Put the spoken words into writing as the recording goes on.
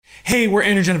Hey, we're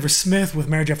Aaron and Jennifer Smith with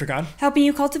Marriage After God. Helping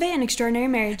you cultivate an extraordinary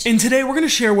marriage. And today we're going to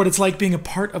share what it's like being a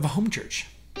part of a home church.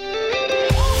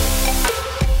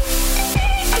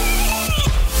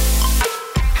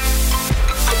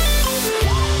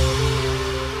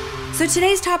 So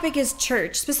today's topic is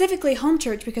church, specifically home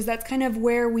church, because that's kind of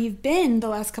where we've been the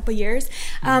last couple years.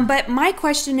 But my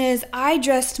question is, I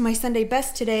dressed my Sunday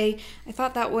best today. I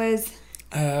thought that was...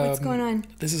 What's going on?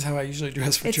 This is how I usually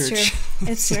dress for it's church. True.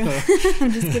 It's true.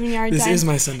 I'm just giving you a hard This time. is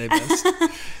my Sunday best.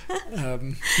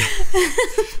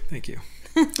 Thank you.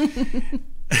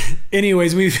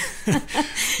 Anyways,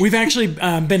 we've actually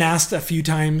been asked a few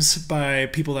times by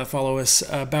people that follow us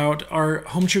about our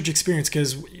home church experience,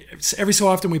 because every so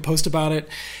often we post about it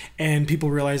and people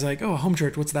realize like, oh, home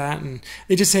church, what's that? And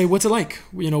they just say, what's it like?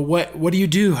 You know, what do you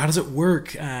do? How does it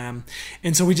work? And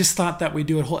so we just thought that we'd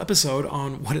do a whole episode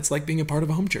on what it's like being a part of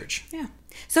a home church. Yeah.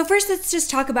 So first, let's just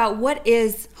talk about what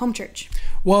is home church.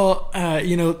 Well, a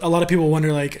lot of people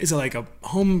wonder, like, is it like a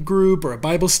home group or a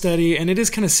Bible study? And it is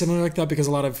kind of similar like that, because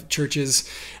a lot of churches,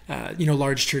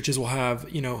 large churches will have,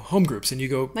 home groups, and you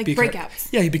go... Like breakouts.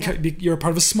 Yeah, you're a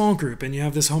part of a small group, and you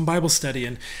have this home Bible study.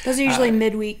 And those are usually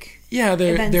midweek. Yeah,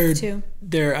 they're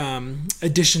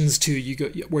additions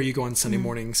to where you go on Sunday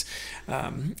mornings.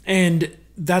 And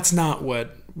that's not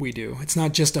what we do. It's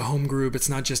not just a home group. It's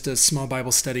not just a small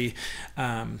Bible study.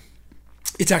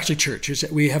 It's actually church.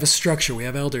 We have a structure. We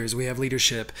have elders. We have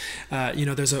leadership.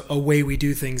 There's a way we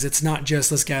do things. It's not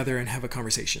just let's gather and have a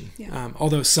conversation. Yeah.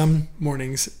 Although some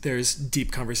mornings there's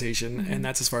deep conversation, and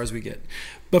that's as far as we get.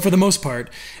 But for the most part,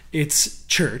 it's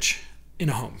church in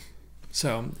a home.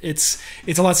 So it's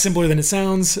a lot simpler than it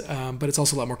sounds, but it's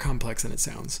also a lot more complex than it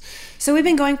sounds. So we've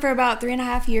been going for about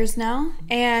 3.5 years now,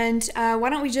 and why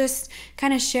don't we just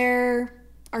kind of share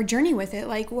our journey with it?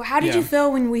 Like, how did you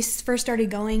feel when we first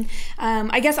started going?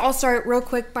 I guess I'll start real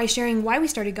quick by sharing why we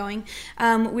started going.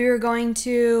 We were going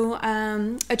to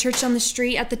a church on the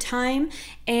street at the time,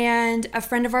 and a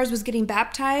friend of ours was getting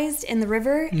baptized in the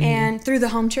river and through the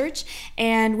home church,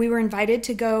 and we were invited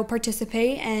to go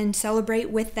participate and celebrate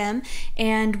with them.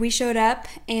 And we showed up,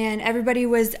 and everybody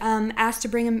was asked to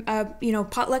bring a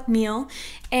potluck meal.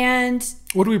 And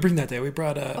what did we bring that day? We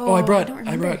brought I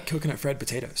brought coconut fried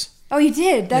potatoes. Oh, you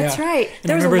did? That's right.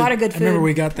 There was a lot of good food. I remember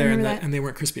we got there and they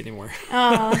weren't crispy anymore.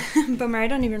 Oh, bummer. I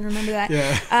don't even remember that.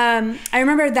 Yeah. I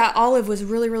remember that Olive was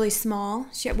really, really small.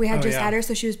 We had had her,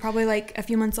 so she was probably like a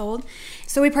few months old.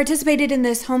 So we participated in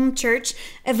this home church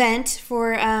event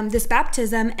for this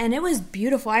baptism, and it was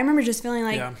beautiful. I remember just feeling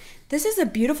like, this is a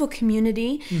beautiful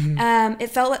community. It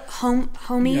felt like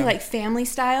homey, like family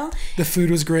style. The food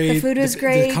was great.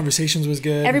 The conversations was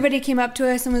good. Everybody came up to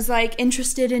us and was like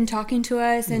interested in talking to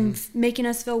us and making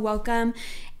us feel welcome.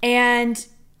 And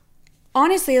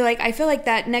honestly, like, I feel like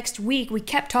that next week we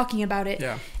kept talking about it.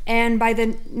 Yeah. And by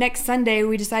the next Sunday,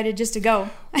 we decided just to go.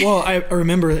 Well, I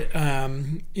remember,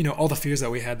 all the fears that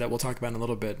we had that we'll talk about in a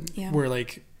little bit were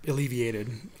like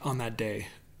alleviated on that day.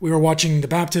 We were watching the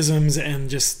baptisms and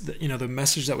just, the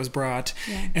message that was brought,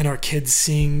 and our kids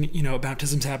seeing,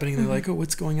 baptisms happening. And they're like, oh,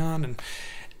 what's going on? And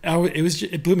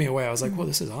it blew me away. I was like, well,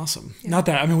 this is awesome. Yeah. Not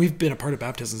that, we've been a part of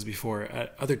baptisms before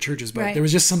at other churches, but there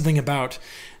was just something about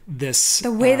this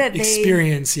the way that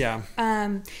experience.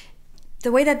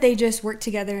 The way that they just worked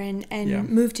together and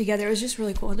moved together, it was just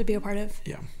really cool to be a part of.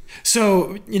 Yeah.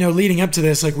 So, leading up to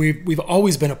this, like we've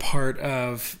always been a part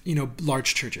of,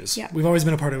 large churches. Yeah. We've always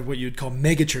been a part of what you'd call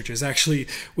mega churches. Actually,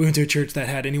 we went to a church that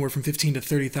had anywhere from 15 to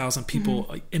 30,000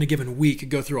 people in a given week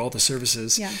go through all the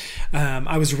services. Yeah.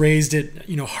 I was raised at,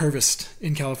 Harvest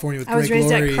in California with Greg Laurie. I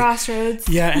was raised at Crossroads.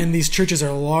 Yeah. And these churches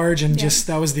are large, and just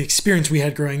that was the experience we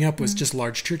had growing up, was just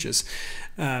large churches.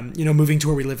 Moving to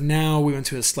where we live now, we went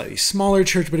to a slightly smaller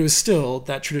church, but it was still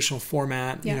that traditional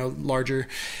format, larger.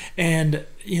 And,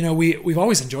 we've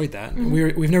always enjoyed that.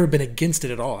 We've never been against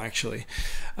it at all, actually.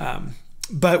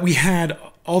 But we had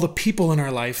all the people in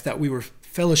our life that we were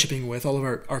fellowshipping with, all of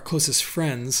our closest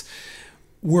friends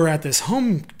were at this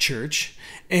home church,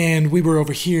 and we were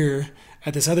over here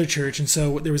at this other church. And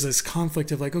so there was this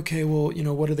conflict of like, okay, well,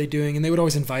 what are they doing? And they would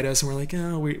always invite us, and we're like,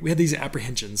 oh, we had these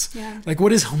apprehensions. Yeah. Like,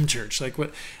 what is home church?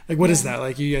 What is that?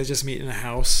 Like, you guys just meet in a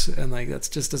house, and like, that's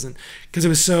just doesn't, because it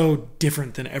was so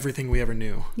different than everything we ever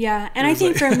knew. Yeah. And I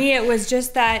think for me, it was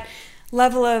just that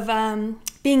level of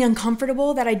being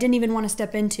uncomfortable that I didn't even want to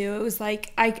step into. It was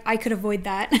like, I could avoid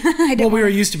that. We were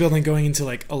used to going into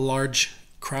like a large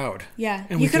crowd. Yeah.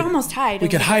 And you could almost hide. We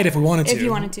could hide if we wanted to. If you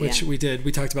wanted to, which we did.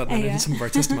 We talked about that in some of our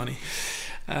testimony.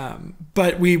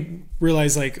 But we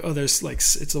realized like, oh, there's like,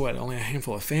 it's only a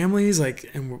handful of families, like,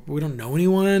 and we don't know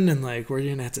anyone, and like, we're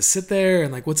going to have to sit there,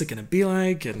 and like, what's it going to be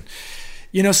like? And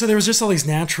So there was just all these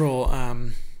natural,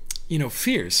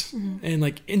 fears and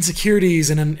like insecurities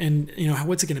and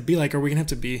what's it going to be like? Are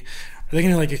they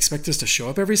going to like expect us to show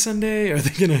up every Sunday? Are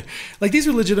they going to like, these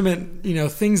are legitimate,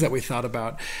 things that we thought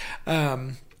about.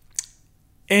 And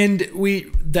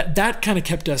that kind of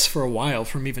kept us for a while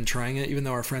from even trying it, even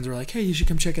though our friends were like, hey, you should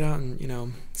come check it out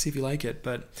and, see if you like it.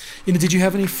 But, did you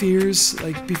have any fears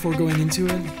like before going into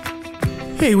it?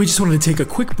 Hey, we just wanted to take a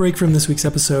quick break from this week's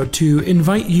episode to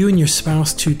invite you and your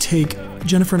spouse to take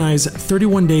Jennifer and I's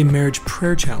 31-day marriage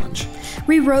prayer challenge.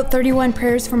 We wrote 31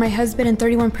 prayers for my husband and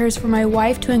 31 prayers for my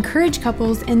wife to encourage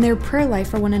couples in their prayer life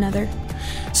for one another.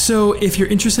 So if you're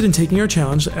interested in taking our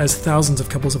challenge, as thousands of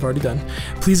couples have already done,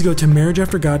 please go to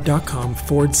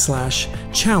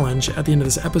marriageaftergod.com/challenge at the end of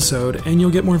this episode, and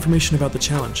you'll get more information about the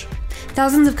challenge.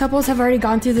 Thousands of couples have already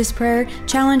gone through this prayer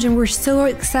challenge, and we're so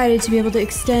excited to be able to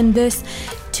extend this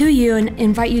to you and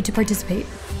invite you to participate.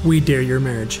 We dare your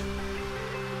marriage.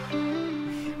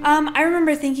 I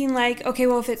remember thinking like, okay,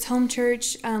 well, if it's home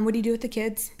church, what do you do with the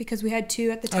kids? Because we had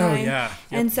 2 at the time. Oh, yeah. Yep.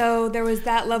 And so there was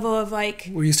that level of like...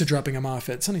 We're used to dropping them off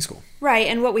at Sunday school. Right.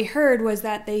 And what we heard was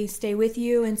that they stay with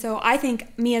you. And so I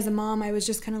think me as a mom, I was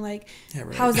just kind of like,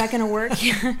 how is that going to work?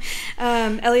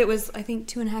 Elliot was, I think,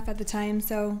 2.5 at the time.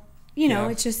 So,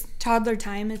 it's just toddler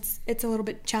time. It's a little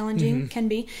bit challenging, can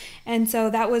be. And so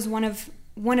that was one of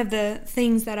the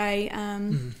things that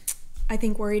I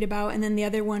think worried about. And then the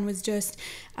other one was just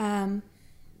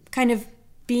kind of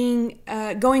being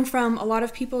going from a lot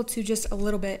of people to just a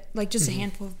little bit, like just a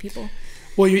handful of people.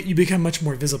 Well, you become much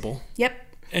more visible. Yep.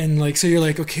 And like, so you're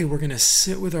like, okay, we're going to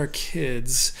sit with our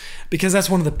kids, because that's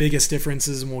one of the biggest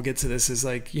differences. And we'll get to this is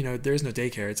like, there's no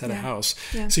daycare. It's at a house.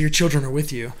 Yeah. So your children are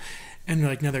with you. And you're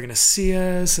like, now they're going to see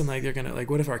us. And like, they're going to like,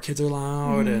 what if our kids are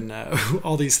loud and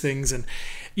all these things. And,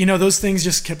 those things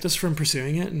just kept us from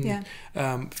pursuing it. And,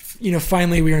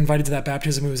 finally we were invited to that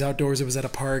baptism. It was outdoors. It was at a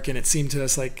park. And it seemed to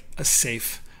us like a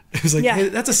safe. It was like, hey,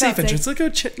 that's a safe entrance.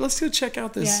 Let's go check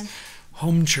out this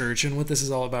home church and what this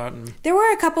is all about. And there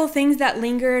were a couple of things that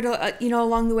lingered,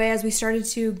 along the way as we started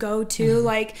to go to,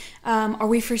 like, are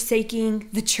we forsaking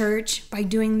the church by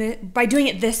doing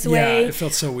it this way? Yeah, it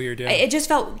felt so weird. Yeah, it just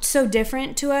felt so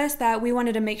different to us that we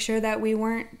wanted to make sure that we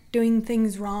weren't doing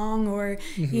things wrong or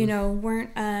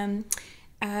weren't.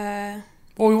 Well,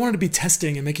 we wanted to be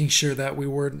testing and making sure that we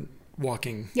weren't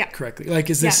walking correctly. Like,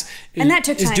 is this and that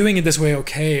took time. Is doing it this way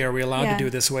okay? Are we allowed to do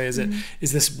it this way? Is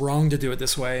is this wrong to do it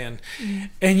this way?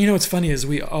 And what's funny is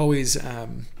we always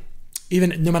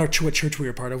even no matter what church we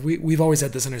were part of, we've always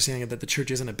had this understanding that the church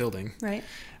isn't a building, right?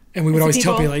 And we would always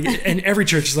tell people, like, and every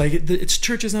church is like, it's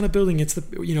church is not a building. It's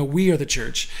we are the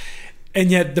church.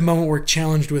 And yet the moment we're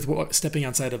challenged with stepping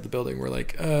outside of the building, we're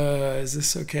like, is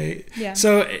this okay? Yeah.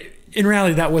 So in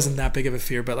reality, that wasn't that big of a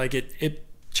fear, but like it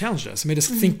challenged us. It made us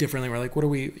think differently. We're like, what do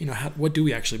we, what do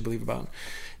we actually believe about,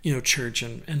 church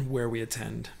and where we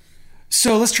attend?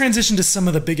 So let's transition to some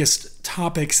of the biggest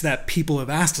topics that people have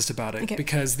asked us about it,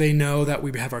 because they know that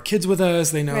we have our kids with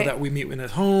us. They know that we meet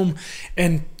at home,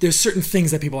 and there's certain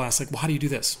things that people ask, like, well, how do you do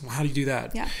this? Well, how do you do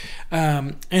that? Yeah.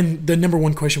 And the number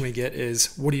one question we get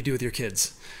is, what do you do with your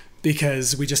kids?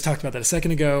 Because we just talked about that a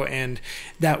second ago, and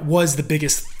that was the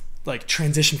biggest like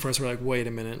transition for us. We're like, wait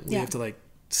a minute, we have to like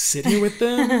sit here with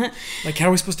them? Like, how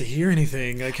are we supposed to hear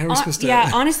anything? Like, how are we supposed to...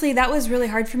 Yeah, honestly, that was really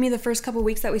hard for me the first couple of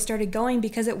weeks that we started going,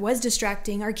 because it was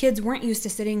distracting. Our kids weren't used to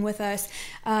sitting with us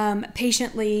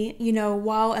patiently,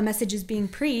 while a message is being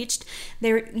preached.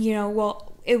 They're,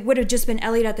 it would have just been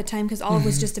Elliot at the time because Olive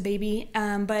was just a baby.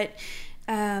 But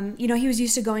he was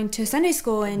used to going to Sunday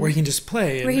school and where he can just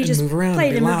play and move around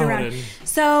and be loud.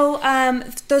 So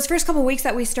those first couple of weeks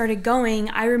that we started going,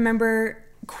 I remember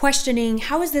questioning,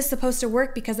 how is this supposed to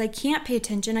work? Because I can't pay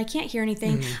attention. I can't hear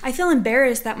anything. I feel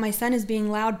embarrassed that my son is being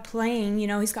loud playing.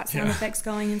 He's got sound effects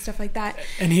going and stuff like that.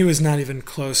 And he was not even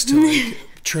close to like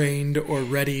trained or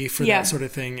ready for that sort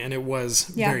of thing. And it was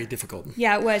very difficult.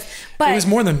 Yeah, it was. But it was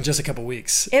more than just a couple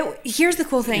weeks. Here's the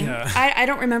cool thing. Yeah. I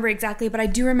don't remember exactly, but I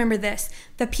do remember this.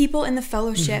 The people in the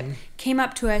fellowship came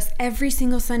up to us every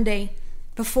single Sunday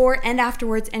before and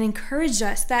afterwards and encouraged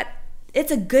us that it's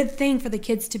a good thing for the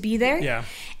kids to be there. Yeah.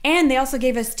 And they also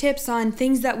gave us tips on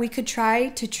things that we could try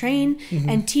to train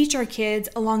and teach our kids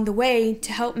along the way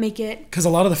to help make it because a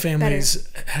lot of the families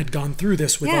had gone through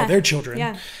this with all their children.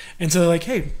 Yeah. And so they're like,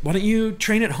 hey, why don't you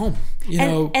train at home?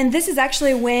 And this is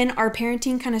actually when our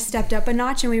parenting kind of stepped up a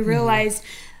notch and we realized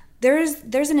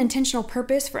there's an intentional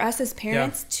purpose for us as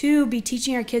parents to be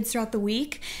teaching our kids throughout the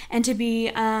week, and to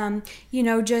be,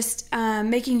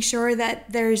 making sure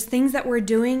that there's things that we're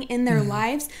doing in their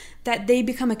lives that they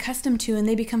become accustomed to and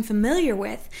they become familiar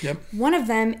with. Yep. One of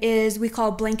them is we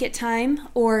call blanket time,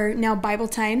 or now Bible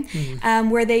time,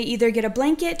 where they either get a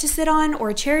blanket to sit on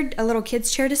or a little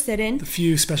kid's chair to sit in. The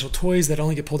few special toys that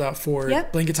only get pulled out for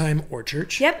blanket time or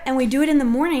church. Yep, and we do it in the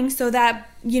morning so that,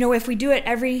 if we do it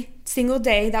every single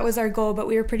day, that was our goal, but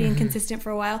we were pretty inconsistent for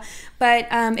a while. But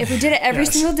if we did it every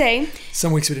single day,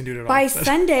 some weeks we didn't do it at all. By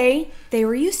Sunday, they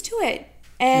were used to it.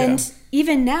 And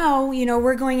even now,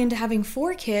 we're going into having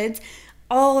 4 kids.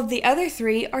 All of the other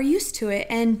 3 are used to it.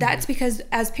 And that's because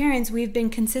as parents, we've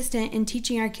been consistent in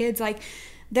teaching our kids, like,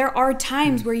 there are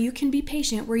times where you can be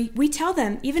patient, where we tell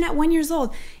them, even at 1 year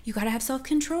old, you got to have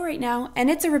self-control right now. And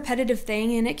it's a repetitive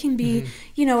thing, and it can be,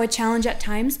 a challenge at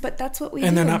times, but that's what we do.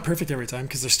 And they're not perfect every time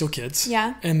because they're still kids.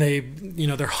 Yeah. And they,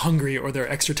 they're hungry, or they're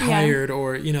extra tired,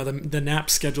 or, the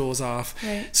nap schedule is off.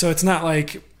 Right. So it's not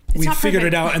like we figured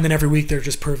it out and then every week they're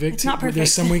just perfect. It's not perfect.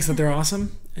 There's some weeks that they're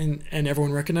awesome and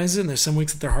everyone recognizes it, and there's some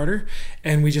weeks that they're harder,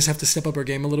 and we just have to step up our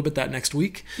game a little bit that next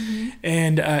week.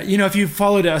 And if you've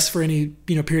followed us for any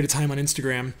period of time on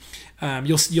Instagram,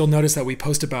 you'll notice that we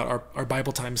post about our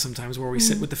Bible time sometimes, where we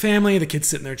sit with the family, the kids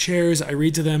sit in their chairs, I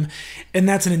read to them, and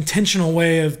that's an intentional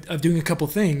way of doing a couple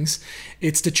things.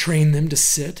 It's to train them to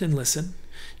sit and listen,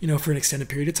 for an extended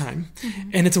period of time.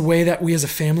 And it's a way that we as a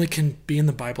family can be in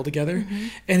the Bible together.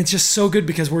 And it's just so good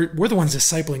because we're the ones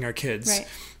discipling our kids. Right.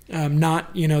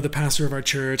 Not, the pastor of our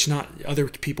church, not other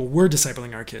people. We're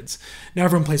discipling our kids. Now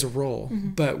everyone plays a role,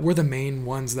 but we're the main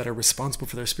ones that are responsible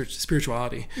for their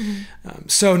spirituality.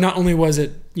 So not only was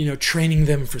it, training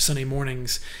them for Sunday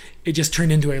mornings, it just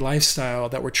turned into a lifestyle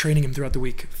that we're training them throughout the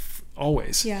week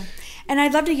always. Yeah. And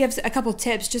I'd love to give a couple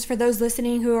tips just for those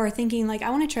listening who are thinking, like, I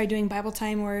want to try doing Bible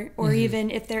time, or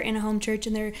even if they're in a home church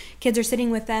and their kids are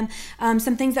sitting with them.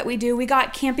 Some things that we do, we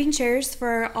got camping chairs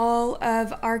for all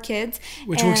of our kids.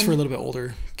 Which works for a little bit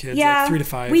older kids, like 3 to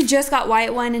 5. We just got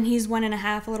Wyatt one, and he's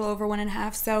 1.5, a little over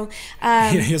 1.5. So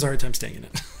he has a hard time staying in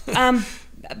it.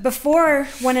 Before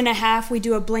 1.5, we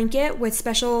do a blanket with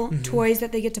special toys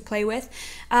that they get to play with.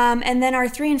 And then our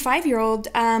 3 and 5 year old,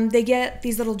 they get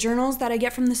these little journals that I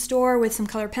get from the store with some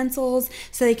color pencils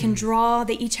so they can draw.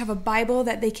 They each have a Bible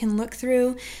that they can look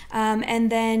through.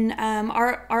 And then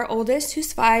our oldest,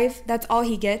 who's 5, that's all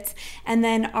he gets. And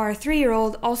then our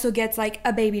 3-year-old also gets like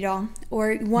a baby doll,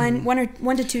 or one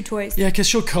to 2 toys. Yeah, because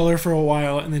she'll color for a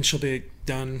while and then she'll be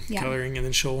done coloring, and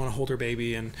then she'll want to hold her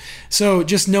baby. And so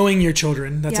just knowing your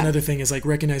children, that's another thing, is like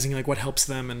recognizing like what helps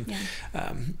them. And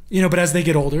but as they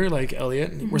get older, like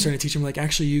Elliot, we're starting to teach them, like,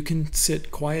 actually you can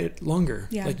sit quiet longer.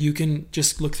 Like you can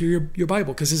just look through your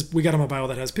Bible, because we got him a Bible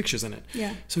that has pictures in it,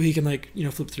 so he can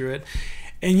flip through it.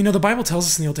 And the Bible tells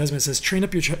us in the Old Testament, it says, train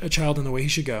up a child in the way he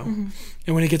should go, and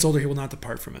when he gets older he will not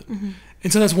depart from it.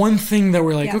 And so that's one thing that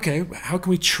we're like, okay, how can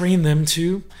we train them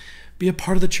to be a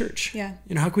part of the church?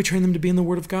 How can we train them to be in the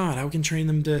Word of God? How can we train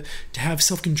them to have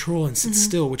self-control and sit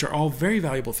still, which are all very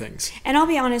valuable things. And I'll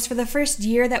be honest, for the first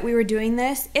year that we were doing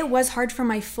this, it was hard for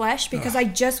my flesh, because I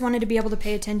just wanted to be able to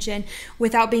pay attention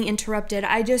without being interrupted.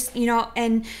 I just,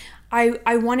 and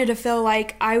I wanted to feel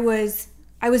like I was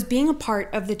being a part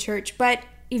of the church, but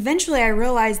eventually I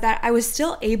realized that I was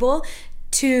still able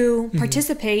to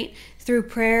participate through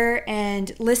prayer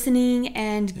and listening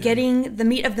and getting the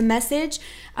meat of the message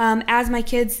as my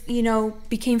kids,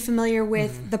 became familiar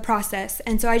with the process.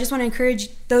 And so I just want to encourage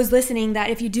those listening that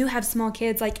if you do have small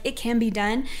kids, like, it can be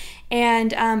done.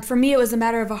 And for me, it was a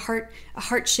matter of a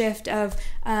heart shift of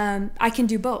I can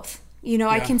do both.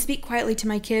 I can speak quietly to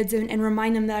my kids and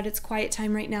remind them that it's quiet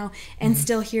time right now, and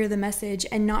still hear the message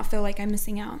and not feel like I'm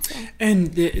missing out. So.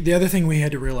 And the other thing we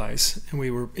had to realize, and we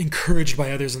were encouraged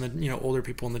by others in the older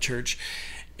people in the church,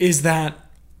 is that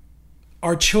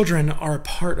our children are a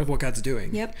part of what God's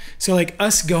doing. Yep. So like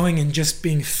us going and just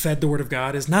being fed the Word of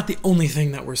God is not the only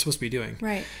thing that we're supposed to be doing.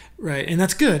 Right. Right. And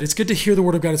that's good. It's good to hear the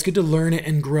Word of God. It's good to learn it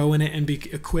and grow in it and be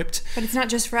equipped. But it's not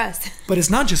just for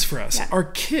us. Yeah. Our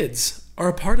kids are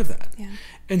a part of that. Yeah.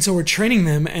 And so we're training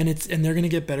them, and they're going to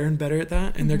get better and better at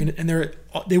that, and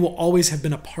they will always have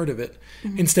been a part of it,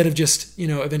 instead of just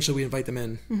eventually we invite them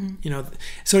in.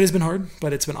 So it has been hard,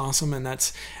 but it's been awesome, and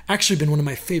that's actually been one of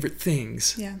my favorite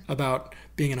things about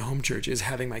being in a home church, is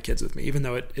having my kids with me, even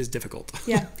though it is difficult.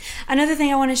 Yeah. Another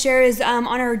thing I want to share is on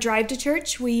our drive to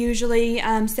church, we usually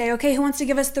say, okay, who wants to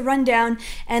give us the rundown?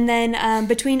 And then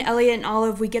between Elliot and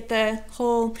Olive, we get the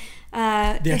whole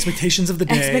the expectations of the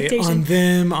day on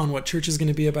them, on what church is going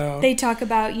to be about. They talk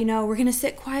about, we're going to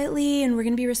sit quietly and we're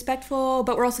going to be respectful.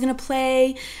 people, but we're also going to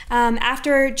play.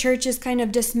 After church is kind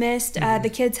of dismissed, the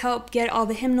kids help get all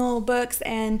the hymnal books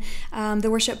and the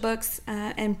worship books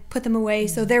and put them away.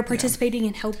 So they're participating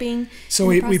and helping. So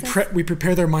we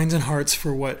prepare their minds and hearts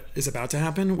for what is about to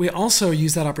happen. We also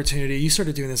use that opportunity. You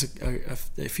started doing this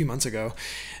a few months ago,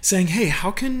 saying, "Hey,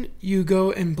 how can you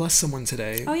go and bless someone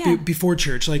today before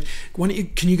church? Like,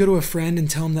 can you go to a friend and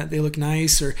tell them that they look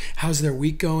nice, or how's their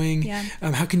week going? Yeah.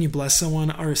 How can you bless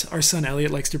someone?" Our son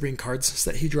Elliot likes to bring cards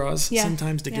that he draws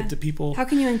sometimes to give to people. How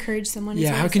can you encourage someone?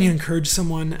 Yeah, how can you encourage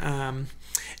someone?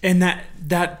 And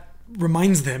that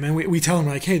reminds them, and we tell them,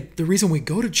 like, hey, the reason we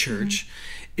go to church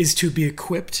is to be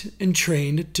equipped and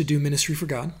trained to do ministry for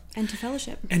God. And to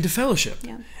fellowship.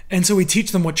 Yeah. And so we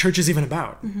teach them what church is even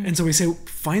about. And so we say,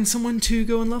 find someone to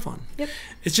go and love on. Yep.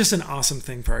 It's just an awesome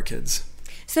thing for our kids.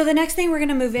 So the next thing we're going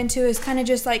to move into is kind of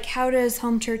just like, how does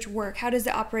home church work? How does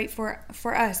it operate for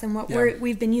us and what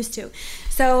we've been used to?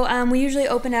 So we usually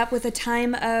open up with a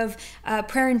time of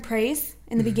prayer and praise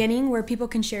in the beginning, where people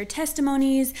can share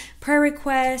testimonies, prayer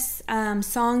requests,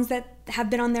 songs that have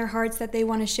been on their hearts that they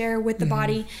want to share with the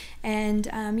body. And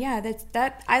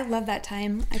I love that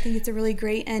time. I think it's a really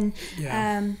great and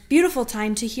beautiful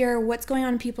time to hear what's going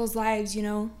on in people's lives.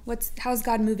 How's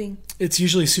God moving? It's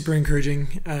usually super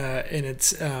encouraging, and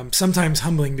it's sometimes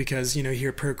humbling, because you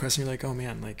hear prayer requests and you're like, oh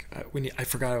man, like I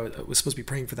forgot I was supposed to be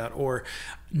praying for that, or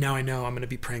now I know I'm going to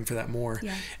be praying for that more.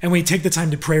 And we take the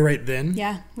time to pray right then,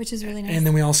 which is really nice. And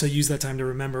then we also use that time to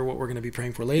remember what we're going to be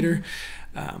praying for later.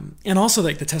 And also,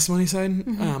 like, the testimony side,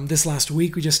 this last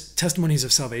week we just testimonies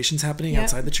of salvations happening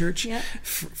outside the church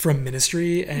from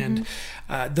ministry, and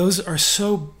those are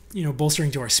so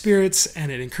bolstering to our spirits,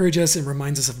 and it encourages us and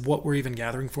reminds us of what we're even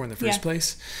gathering for in the first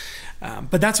place.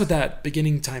 But that's what that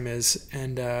beginning time is.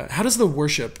 And how does the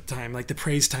worship time, like the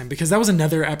praise time, because that was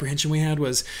another apprehension we had,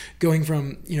 was going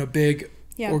from big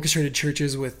orchestrated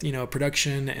churches with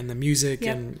production and the music.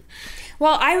 And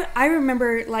well, I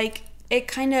remember, like, it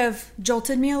kind of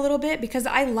jolted me a little bit, because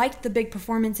I liked the big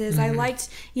performances. I liked,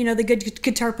 the good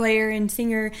guitar player and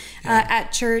singer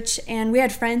at church. And we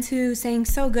had friends who sang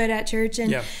so good at church.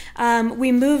 And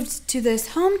we moved to this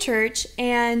home church,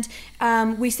 and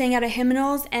we sang out of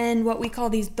hymnals and what we call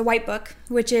the White Book,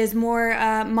 which is more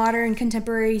modern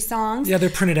contemporary songs. Yeah, they're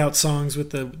printed out songs with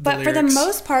the But lyrics. For the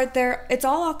most part, it's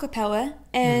all a cappella.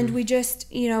 And we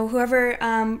just, whoever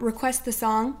requests the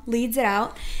song leads it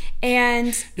out. And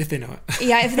if they know it.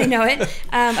 If they know it.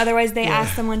 Otherwise, they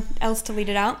ask someone else to lead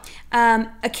it out.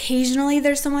 Occasionally,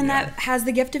 there's someone that has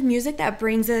the gift of music that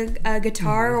brings a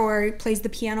guitar or plays the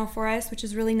piano for us, which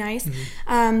is really nice.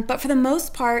 But for the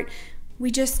most part, we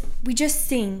just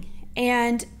sing.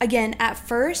 And again, at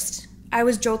first, I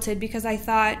was jolted, because I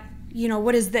thought,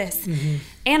 what is this?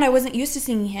 And I wasn't used to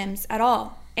singing hymns at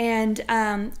all. And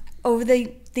over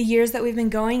the years that we've been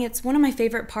going, it's one of my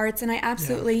favorite parts, and I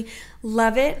absolutely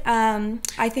love it.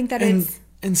 I think that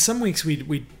and some weeks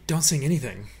we don't sing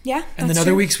anything. Yeah, and then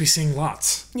other weeks we sing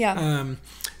lots. Yeah.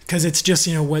 Because it's just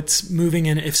what's moving,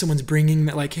 and if someone's bringing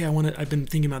that, like, hey, I've been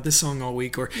thinking about this song all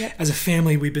week, or as a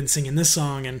family we've been singing this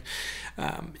song, and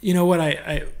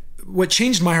what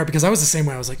changed my heart, because I was the same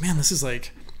way. I was like, man, this is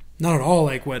like not at all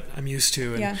like what I'm used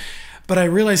to. But I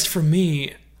realized for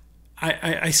me,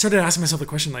 I started asking myself the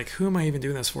question, like, who am I even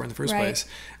doing this for in the first place?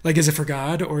 Like, is it for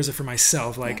God, or is it for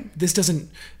myself? Like, this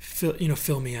doesn't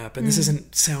fill me up, and this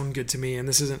doesn't sound good to me, and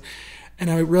this isn't. And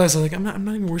I realized, like, I'm not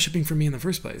even worshiping for me in the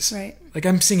first place. Right. Like,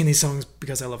 I'm singing these songs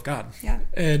because I love God. Yeah.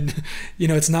 And,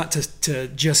 it's not to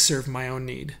just serve my own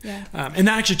need. Yeah. And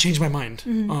that actually changed my mind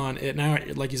on it. Now,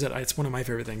 like you said, it's one of my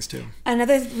favorite things too.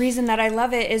 Another reason that I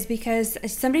love it is because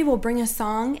somebody will bring a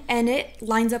song and it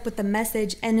lines up with the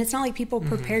message, and it's not like people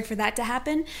prepared for that to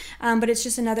happen. But it's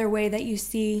just another way that you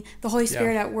see the Holy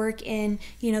Spirit at work in,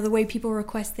 the way people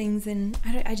request things. And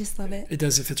I just love it. It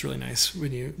does. It fits really nice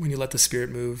when you let the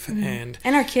Spirit move.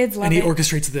 And our kids love it. And he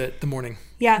orchestrates the morning.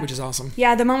 Yeah. Which is awesome.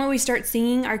 Yeah. The moment we start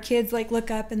singing, our kids like look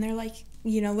up and they're like,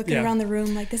 looking around the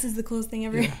room like, this is the coolest thing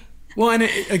ever. Yeah. Well, and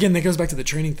again, that goes back to the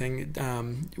training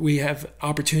thing. We have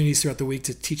opportunities throughout the week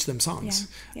to teach them songs.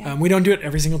 Yeah. We don't do it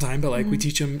every single time, but like we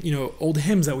teach them, old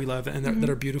hymns that we love and that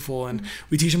are beautiful, and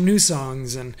we teach them new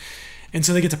songs, and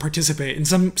so they get to participate. And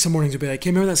some mornings we'll be like,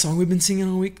 hey, remember that song we've been singing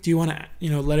all week? Do you want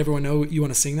to, let everyone know you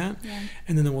want to sing that? Yeah.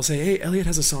 And then we'll say, hey, Elliot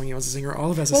has a song he wants to sing, or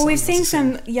Olive has a song. Well, we've seen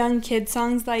some young kid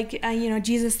songs like,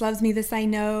 Jesus Loves Me, This I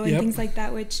Know, and things like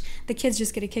that, which the kids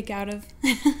just get a kick out of.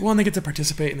 Well, and they get to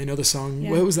participate and they know the song.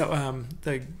 Yeah. What was that?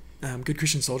 The Good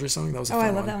Christian Soldier song? That was a fun one.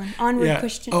 I love that one. Onward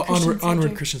Christian Soldier.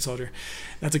 Onward Christian Soldier.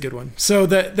 That's a good one. So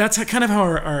that's kind of how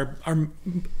our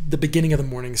the beginning of the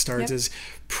morning starts is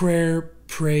prayer,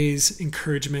 praise,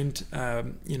 encouragement,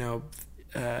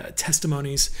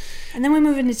 testimonies. And then we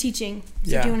move into teaching.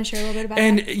 So do you want to share a little bit about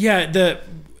that?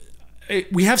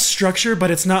 We have structure,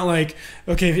 but it's not like,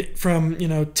 okay, from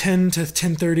 10 to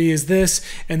 10:30 is this,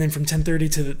 and then from 10:30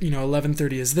 to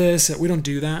 11:30 is this. We don't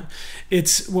do that.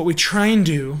 It's what we try and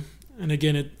do, and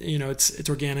again, it's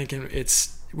organic, and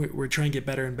we're trying to get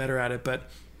better and better at it,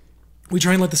 but we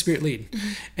try and let the Spirit lead. Mm-hmm.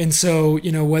 And so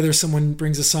whether someone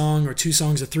brings a song or 2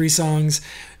 songs or 3 songs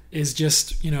is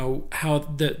just how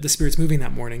the Spirit's moving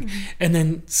that morning. Mm-hmm. And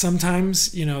then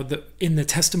sometimes in the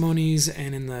testimonies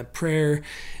and in the prayer,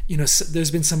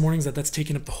 there's been some mornings that's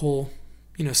taken up the whole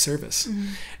service. Mm-hmm.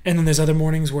 And then there's other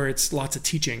mornings where it's lots of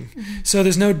teaching. Mm-hmm. So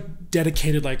there's no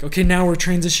dedicated like, okay, now we're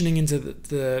transitioning into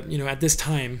the at this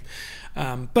time.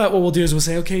 But what we'll do is we'll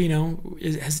say, okay,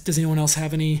 does anyone else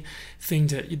have anything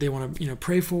they want to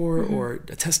pray for, mm-hmm. or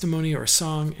a testimony or a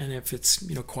song? And if it's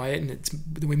quiet, and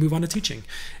then we move on to teaching.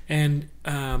 And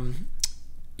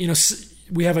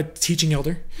we have a teaching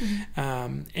elder,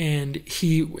 mm-hmm. And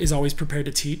he is always prepared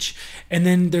to teach. And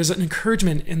then there's an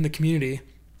encouragement in the community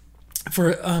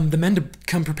for the men to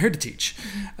come prepared to teach.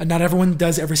 Mm-hmm. Not everyone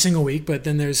does every single week, but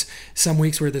then there's some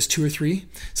weeks where there's 2 or 3,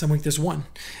 some week there's 1.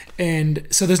 And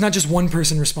so there's not just one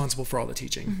person responsible for all the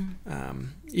teaching. Mm-hmm.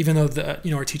 Even though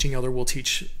our teaching elder will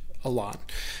teach a lot.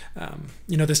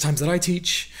 There's times that I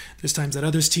teach, there's times that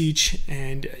others teach,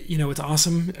 and it's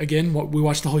awesome. Again, we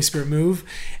watch the Holy Spirit move,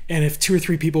 and if 2 or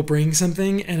 3 people bring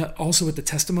something, and also with the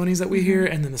testimonies that we mm-hmm. hear,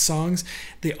 and then the songs,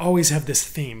 they always have this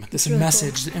theme, this really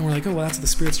message, cool. And we're like, oh, well, that's what the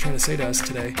Spirit's trying to say to us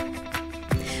today.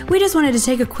 We just wanted to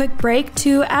take a quick break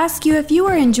to ask you, if you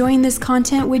are enjoying this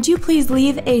content, would you please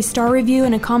leave a star review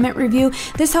and a comment review?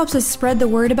 This helps us spread the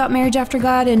word about Marriage After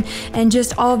God and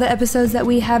just all the episodes that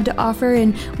we have to offer,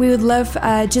 and we would love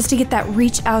just to get that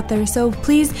reach out there. So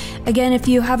please, again, if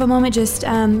you have a moment, just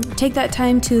take that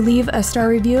time to leave a star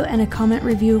review and a comment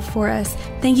review for us.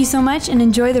 Thank you so much, and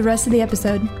enjoy the rest of the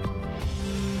episode.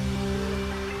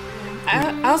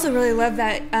 I also really love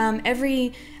that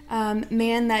every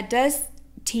man that does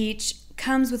teach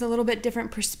comes with a little bit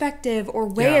different perspective or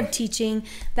way of teaching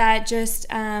that just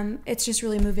it's just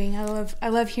really moving. I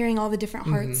love hearing all the different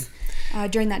hearts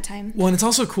during that time. Well, and it's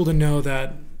also cool to know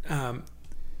that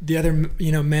the other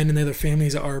men and the other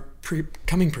families are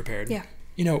coming prepared. Yeah.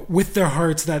 With their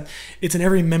hearts, that it's an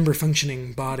every member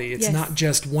functioning body. It's not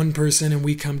just one person and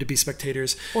we come to be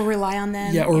spectators. Or rely on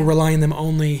them. Yeah, or rely on them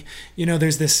only.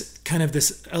 There's this kind of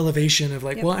this elevation of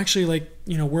like, well, actually, like,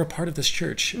 we're a part of this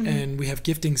church, mm-hmm. and we have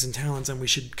giftings and talents, and we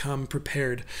should come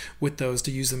prepared with those to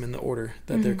use them in the order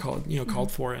that mm-hmm. they're called, mm-hmm.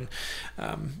 called for. And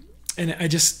I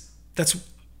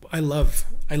love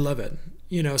it.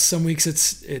 Some weeks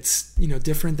it's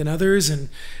different than others,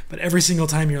 but every single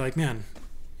time you're like, man,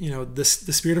 the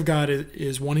Spirit of God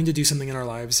is wanting to do something in our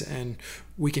lives, and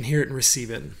we can hear it and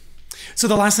receive it. So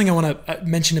the last thing I want to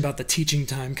mention about the teaching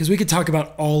time, because we could talk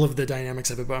about all of the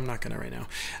dynamics of it, but I'm not going to right now.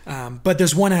 But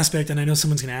there's one aspect, and I know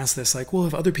someone's going to ask this, like, well,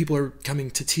 if other people are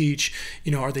coming to teach,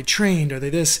 are they trained? Are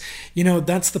they this?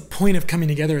 That's the point of coming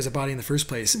together as a body in the first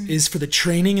place, mm-hmm. is for the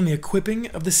training and the equipping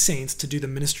of the saints to do the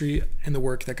ministry and the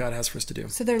work that God has for us to do.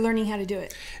 So they're learning how to do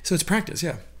it. So it's practice,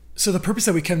 yeah. So the purpose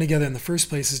that we come together in the first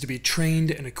place is to be trained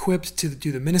and equipped to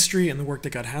do the ministry and the work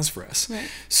that God has for us.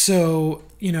 Right. So,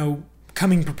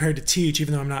 coming prepared to teach,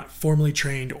 even though I'm not formally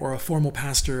trained or a formal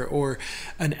pastor or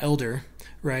an elder,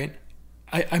 right?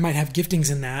 I might have giftings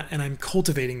in that, and I'm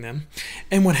cultivating them.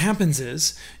 And what happens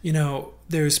is,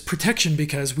 there's protection,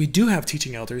 because we do have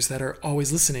teaching elders that are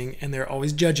always listening, and they're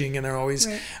always judging, and they're always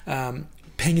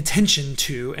paying attention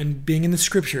to and being in the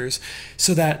scriptures,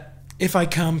 so that if I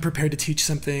come prepared to teach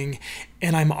something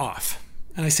and I'm off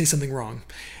and I say something wrong,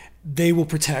 they will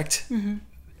protect mm-hmm.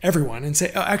 everyone and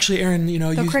say, oh, actually, Aaron,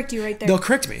 they'll correct you right there. They'll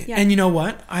correct me. Yeah. And you know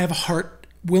what? I have a heart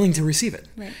willing to receive it,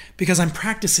 right, because I'm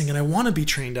practicing and I want to be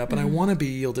trained up, and mm-hmm. I want to be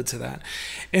yielded to that.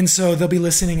 And so they'll be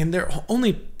listening, and their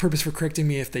only purpose for correcting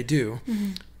me, if they do,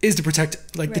 mm-hmm. is to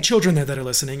protect the children there that are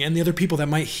listening, and the other people that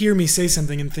might hear me say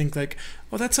something and think like,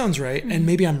 oh, that sounds right. Mm-hmm. And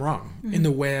maybe I'm wrong mm-hmm. in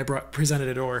the way I presented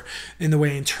it, or in the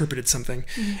way I interpreted something.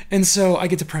 Mm-hmm. And so I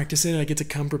get to practice it. I get to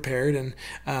come prepared,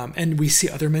 and we see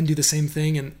other men do the same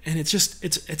thing. And it's just,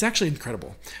 it's actually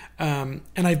incredible.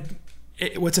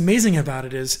 What's amazing about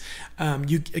it is,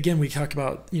 we talk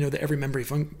about, the every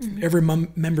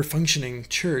member functioning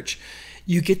church.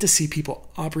 You get to see people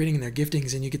operating in their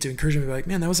giftings, and you get to encourage them to be like,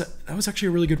 man, that was actually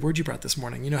a really good word you brought this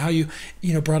morning. How you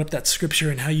brought up that scripture,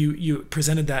 and how you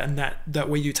presented that, and that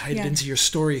way you tied it into your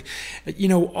story.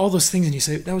 All those things, and you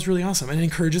say, that was really awesome. And it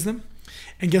encourages them.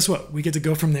 And guess what? We get to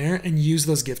go from there and use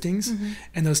those giftings mm-hmm.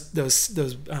 and those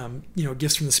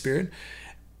gifts from the Spirit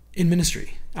in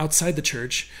ministry outside the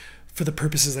church for the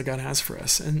purposes that God has for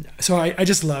us. And so I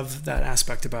just love that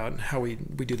aspect about how we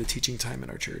do the teaching time in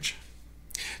our church.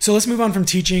 So let's move on from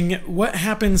teaching. What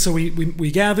happened? So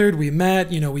we gathered, we met,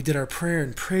 we did our prayer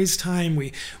and praise time.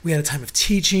 We had a time of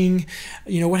teaching.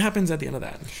 What happens at the end of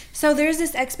that? So there's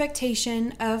this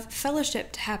expectation of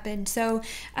fellowship to happen. So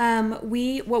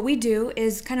what we do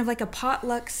is kind of like a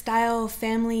potluck style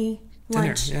family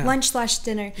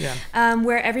lunch/dinner,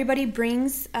 where everybody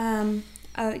brings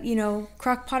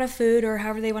crock pot of food or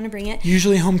however they want to bring it.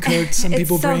 Usually home cooked. Some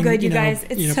people so bring, good, you guys.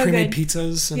 It's so pre-made good.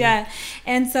 pizzas.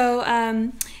 And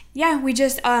so, we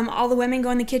just, all the women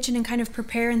go in the kitchen and kind of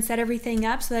prepare and set everything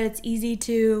up so that it's easy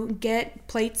to get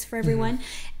plates for everyone.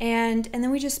 And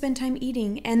then we just spend time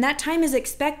eating. And that time is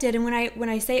expected. And when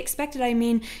I say expected, I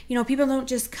mean, people don't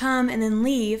just come and then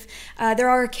leave. There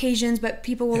are occasions, but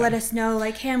people will let us know,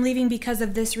 like, hey, I'm leaving because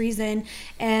of this reason.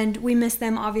 And we miss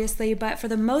them, obviously. But for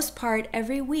the most part,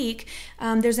 every week,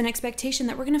 there's an expectation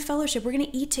that we're going to fellowship. We're going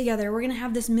to eat together. We're going to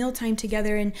have this mealtime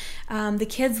together. And the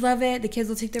kids love it. The kids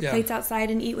will take their plates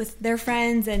outside and eat with their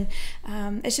friends. And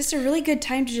it's just a really good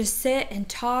time to just sit and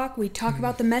talk. We talk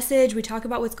about the message. We talk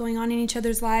about what's going on in each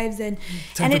other's lives. And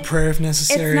time for prayer if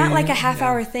necessary. It's not like a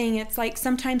half-hour thing. It's like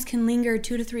sometimes can linger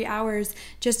 2 to 3 hours,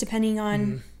 just depending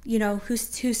on who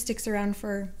sticks around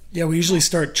for. Yeah, we usually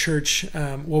start church.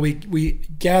 We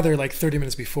gather like 30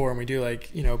 minutes before, and we do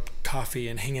coffee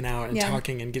and hanging out and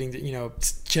talking and getting to,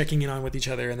 checking in on with each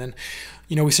other, and then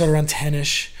we start around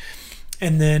 10ish,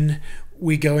 and then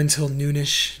we go until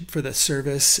noonish for the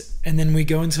service, and then we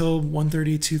go until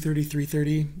 1:30, 2:30,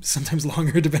 3:30, sometimes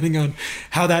longer depending on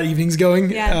how that evening's going.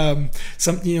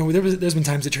 There's been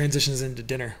times it transitions into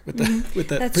dinner with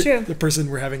the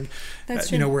person we're having. That's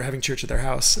true. We're having church at their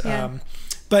house.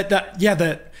 But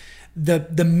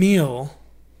the meal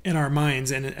in our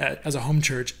minds and as a home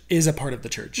church is a part of the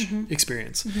church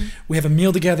experience. We have a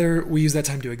meal together. We use that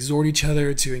time to exhort each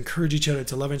other, to encourage each other,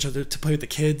 to love each other, to play with the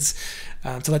kids,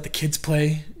 to let the kids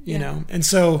play, you know. And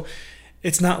so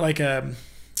it's not like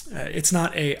it's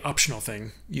not a optional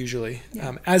thing usually.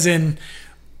 As in,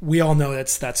 we all know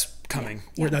that's coming.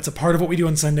 That's a part of what we do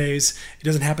on Sundays. It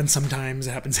doesn't happen sometimes.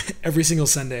 It happens every single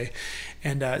Sunday.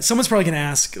 And someone's probably going to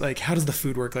ask, like, how does the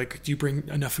food work? Like, do you bring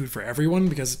enough food for everyone?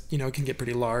 Because, it can get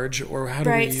pretty large. Or how do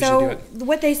we usually do it? So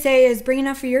what they say is bring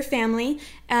enough for your family.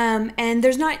 And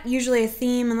there's not usually a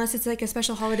theme unless it's like a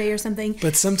special holiday or something.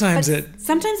 But sometimes it's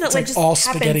like just all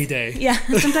happens. Spaghetti day. Yeah,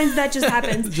 sometimes that just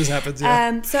happens. It just happens,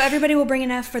 yeah. So everybody will bring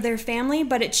enough for their family,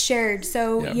 but it's shared.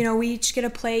 So, we each get a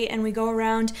plate and we go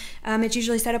around. It's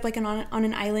usually set up like on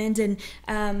an island. And,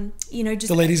 just...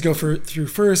 The ladies go through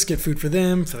first, get food for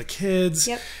them, for the kids.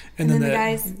 Yep. And then the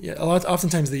guys. Yeah,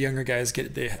 oftentimes the younger guys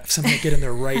somehow get in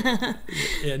there right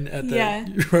when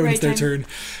it's their turn.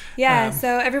 Yeah,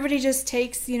 so everybody just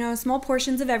takes, small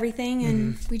portions of everything,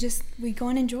 and we go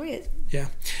and enjoy it. Yeah.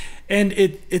 And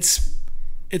it's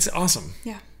awesome.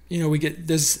 Yeah.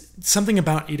 There's something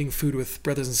about eating food with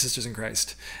brothers and sisters in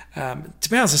Christ. To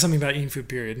be honest, there's something about eating food,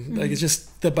 period. Like, it's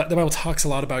just, the Bible talks a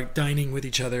lot about dining with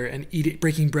each other and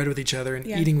breaking bread with each other and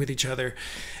eating with each other.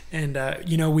 And,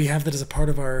 we have that as a part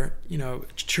of our,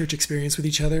 church experience with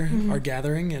each other, our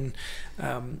gathering. And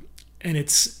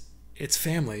it's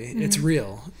family. It's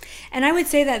real. And I would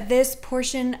say that this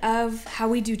portion of how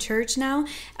we do church now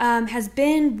has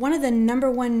been one of the number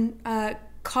one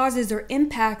causes or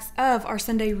impacts of our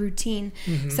Sunday routine.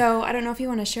 So I don't know if you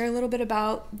want to share a little bit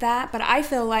about that, but I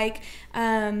feel like,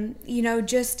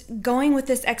 just going with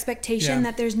this expectation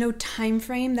that there's no time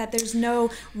frame, that there's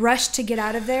no rush to get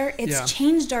out of there. It's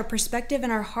changed our perspective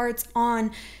and our hearts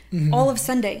on all of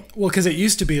Sunday. Well, because it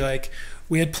used to be like,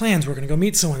 we had plans. We're going to go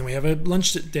meet someone. We have a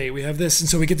lunch date. We have this. And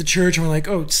so we get to church and we're like,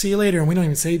 oh, see you later. And we don't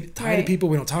even say hi to people.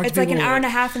 We don't talk to people. It's like an hour and a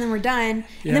half and then we're done.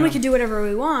 And then we can do whatever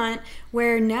we want.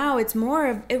 Where now it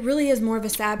really is more of a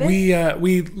Sabbath.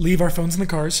 We leave our phones in the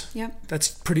cars. Yep. That's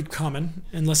pretty common,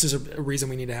 unless there's a reason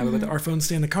we need to have it. But our phones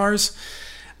stay in the cars.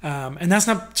 And that's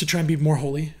not to try and be more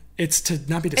holy. It's to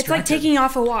not be distracted. It's like taking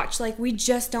off a watch. Like, we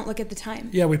just don't look at the time.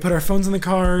 Yeah, we put our phones in the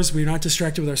cars. We're not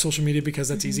distracted with our social media because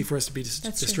that's easy for us to be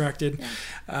distracted.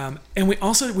 Yeah. And we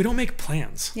don't make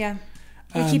plans. Yeah.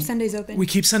 We keep Sundays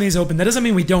open. That doesn't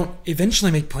mean we don't eventually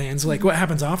make plans. Like, what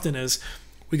happens often is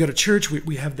we go to church,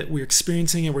 we're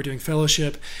experiencing it, we're doing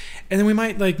fellowship, and then we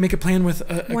might like make a plan with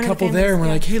a couple there, and we're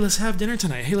like, hey, let's have dinner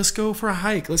tonight. Hey, let's go for a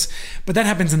hike. But that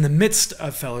happens in the midst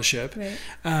of fellowship. Right.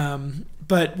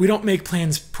 But we don't make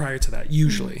plans prior to that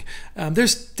usually.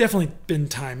 There's definitely been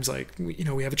times like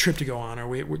we have a trip to go on, or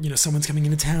we someone's coming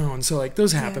into town, so like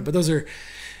those happen. But those are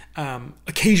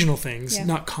occasional things,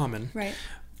 not common. Right.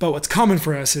 But what's common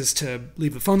for us is to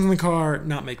leave the phones in the car,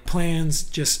 not make plans.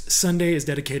 Just Sunday is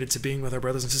dedicated to being with our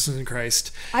brothers and sisters in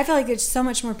Christ. I feel like it's so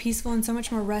much more peaceful and so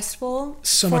much more restful.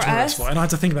 So much more restful. I don't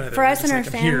have to think about it. For us and our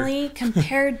family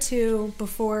compared to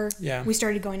before we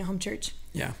started going to home church.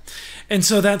 Yeah. And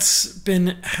so that's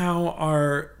been how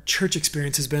our church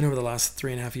experience has been over the last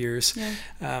 3.5 years.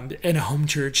 Yeah. In a home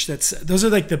church. Those are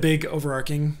like the big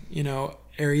overarching,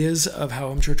 areas of how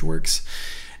home church works.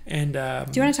 And do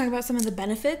you want to talk about some of the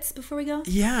benefits before we go?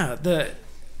 Yeah.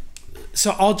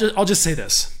 So I'll just say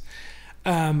this.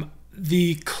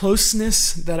 The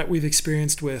closeness that we've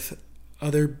experienced with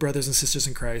other brothers and sisters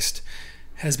in Christ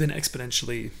has been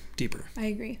exponentially deeper. I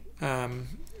agree.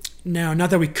 Now, not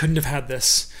that we couldn't have had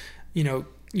this,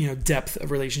 depth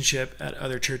of relationship at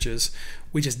other churches.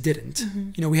 We just didn't.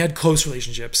 Mm-hmm. We had close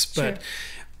relationships, but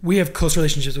we have close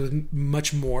relationships with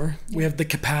much more. Yeah. We have the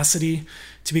capacity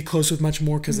to be close with much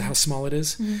more because of how small it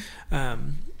is.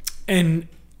 Mm-hmm. And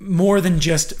more than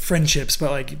just friendships, but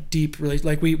like deep,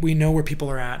 like we know where people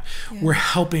are at. Yeah. We're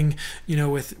helping,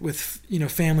 with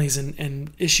families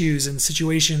and issues and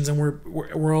situations, and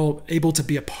we're all able to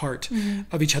be a part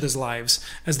of each other's lives,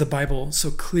 as the Bible so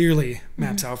clearly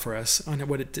maps out for us on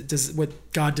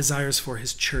what God desires for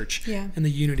His church and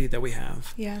the unity that we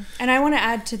have. Yeah, and I want to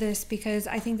add to this because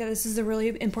I think that this is a really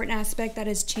important aspect that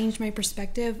has changed my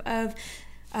perspective of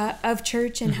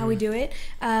church and how we do it.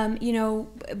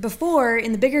 Before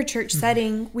in the bigger church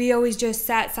setting, we always just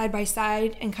sat side by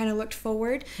side and kind of looked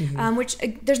forward, which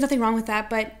there's nothing wrong with that.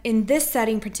 But in this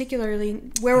setting, particularly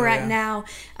where we're at now,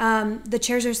 the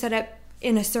chairs are set up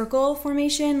in a circle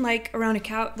formation, like around a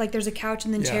couch, like there's a couch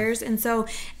and then chairs. And so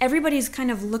everybody's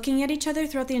kind of looking at each other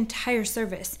throughout the entire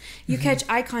service. You catch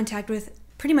eye contact with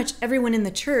pretty much everyone in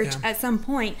the church at some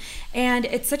point. And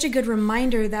it's such a good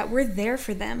reminder that we're there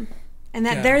for them. And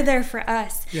that they're there for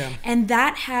us. Yeah. And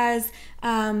that has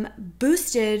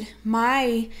boosted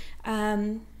my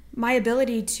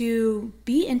ability to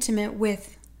be intimate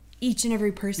with each and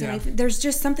every person. Yeah. There's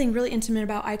just something really intimate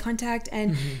about eye contact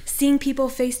and seeing people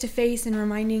face to face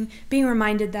and being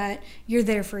reminded that you're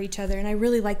there for each other. And I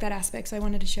really like that aspect, so I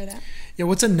wanted to share that. Yeah,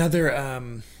 what's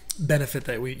another benefit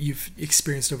that you've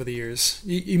experienced over the years?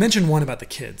 You mentioned one about the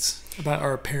kids, about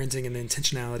our parenting and the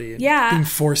intentionality and being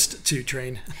forced to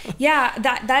train.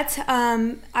 That's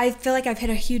I feel like I've hit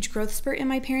a huge growth spurt in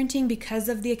my parenting because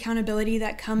of the accountability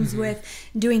that comes with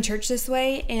doing church this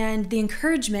way and the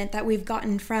encouragement that we've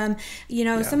gotten from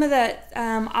some of the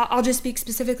I'll just speak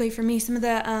specifically for me. Some of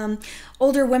the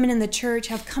older women in the church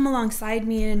have come alongside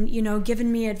me and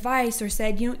given me advice or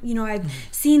said I've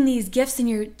seen these gifts in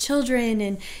your children,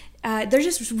 and they're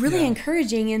just really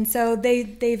encouraging, and so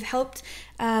they've helped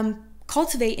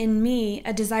cultivate in me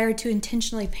a desire to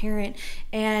intentionally parent.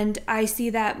 And I see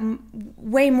that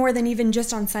way more than even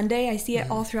just on Sunday. I see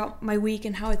it all throughout my week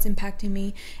and how it's impacting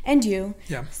me and you.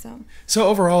 Yeah. So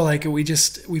overall, like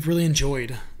we've really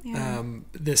enjoyed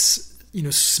this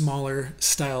smaller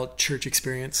style church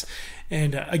experience.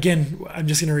 And again, I'm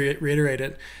just going to reiterate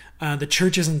it. The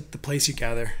church isn't the place you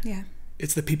gather. Yeah.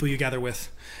 It's the people you gather with.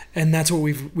 And that's what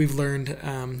we've learned,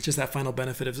 just that final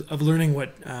benefit of learning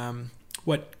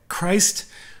what Christ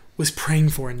was praying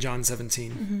for in John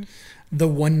 17, the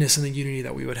oneness and the unity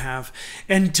that we would have.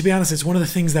 And to be honest, it's one of the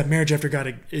things that Marriage After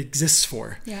God exists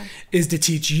for, is to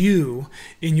teach you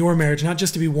in your marriage, not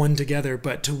just to be one together,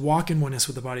 but to walk in oneness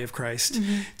with the body of Christ,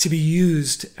 to be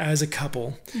used as a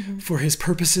couple for His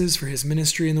purposes, for His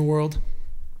ministry in the world,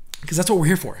 because that's what we're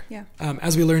here for. Yeah.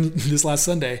 As we learned this last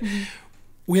Sunday,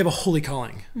 we have a holy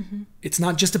calling. It's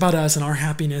not just about us and our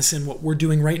happiness and what we're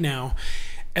doing right now.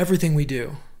 Everything we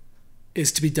do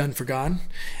is to be done for God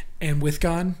and with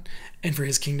God and for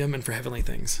His kingdom and for heavenly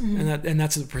things. And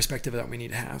that's the perspective that we need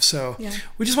to have. So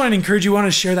we just wanted to encourage you, wanted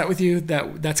to share that with you,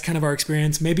 that's kind of our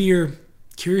experience. Maybe you're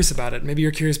curious about it. Maybe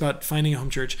you're curious about finding a home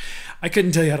church. I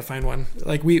couldn't tell you how to find one.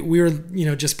 Like we were,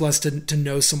 just blessed to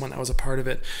know someone that was a part of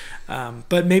it.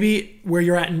 But maybe where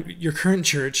you're at in your current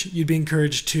church, you'd be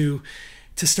encouraged to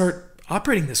start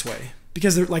operating this way.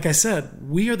 Because like I said,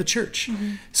 we are the church.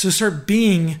 So start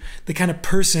being the kind of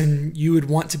person you would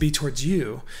want to be towards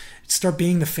you. Start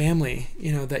being the family,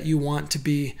 that you want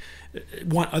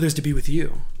others to be with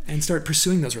you, and start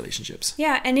pursuing those relationships.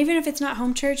 Yeah, and even if it's not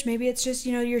home church, maybe it's just,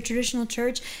 your traditional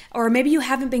church, or maybe you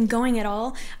haven't been going at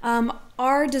all.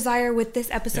 Our desire with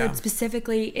this episode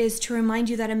specifically is to remind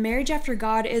you that a marriage after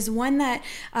God is one that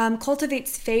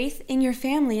cultivates faith in your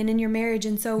family and in your marriage.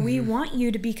 And so we want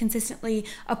you to be consistently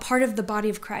a part of the body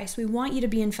of Christ. We want you to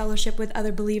be in fellowship with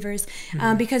other believers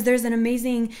because there's an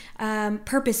amazing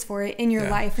purpose for it in your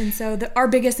life. And so our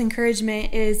biggest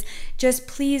encouragement is just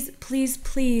please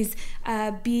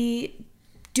be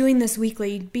doing this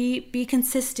weekly. Be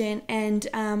consistent, and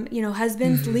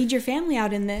husbands, lead your family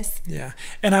out in this. Yeah.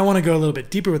 And I want to go a little bit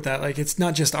deeper with that. Like, it's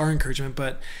not just our encouragement,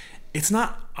 but it's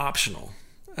not optional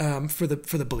for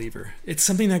the believer. It's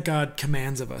something that God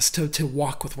commands of us to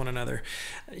walk with one another.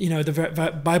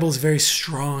 The Bible is very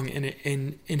strong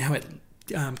in how it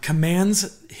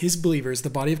commands his believers, the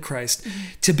body of Christ,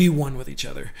 to be one with each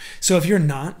other. So if you're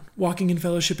not walking in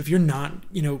fellowship, if you're not,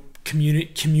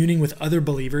 communing with other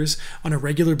believers on a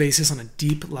regular basis, on a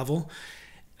deep level,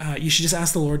 you should just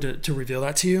ask the Lord to reveal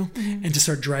that to you and to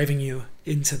start driving you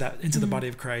into the body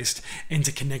of Christ, and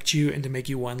to connect you and to make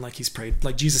you one, like he's prayed,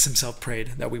 like Jesus himself prayed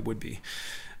that we would be.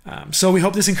 So we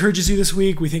hope this encourages you this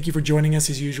week. We thank you for joining us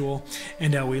as usual,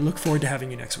 and we look forward to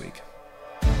having you next week.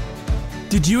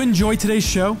 Did you enjoy today's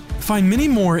show? Find many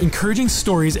more encouraging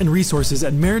stories and resources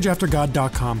at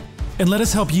marriageaftergod.com, and let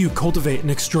us help you cultivate an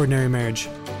extraordinary marriage.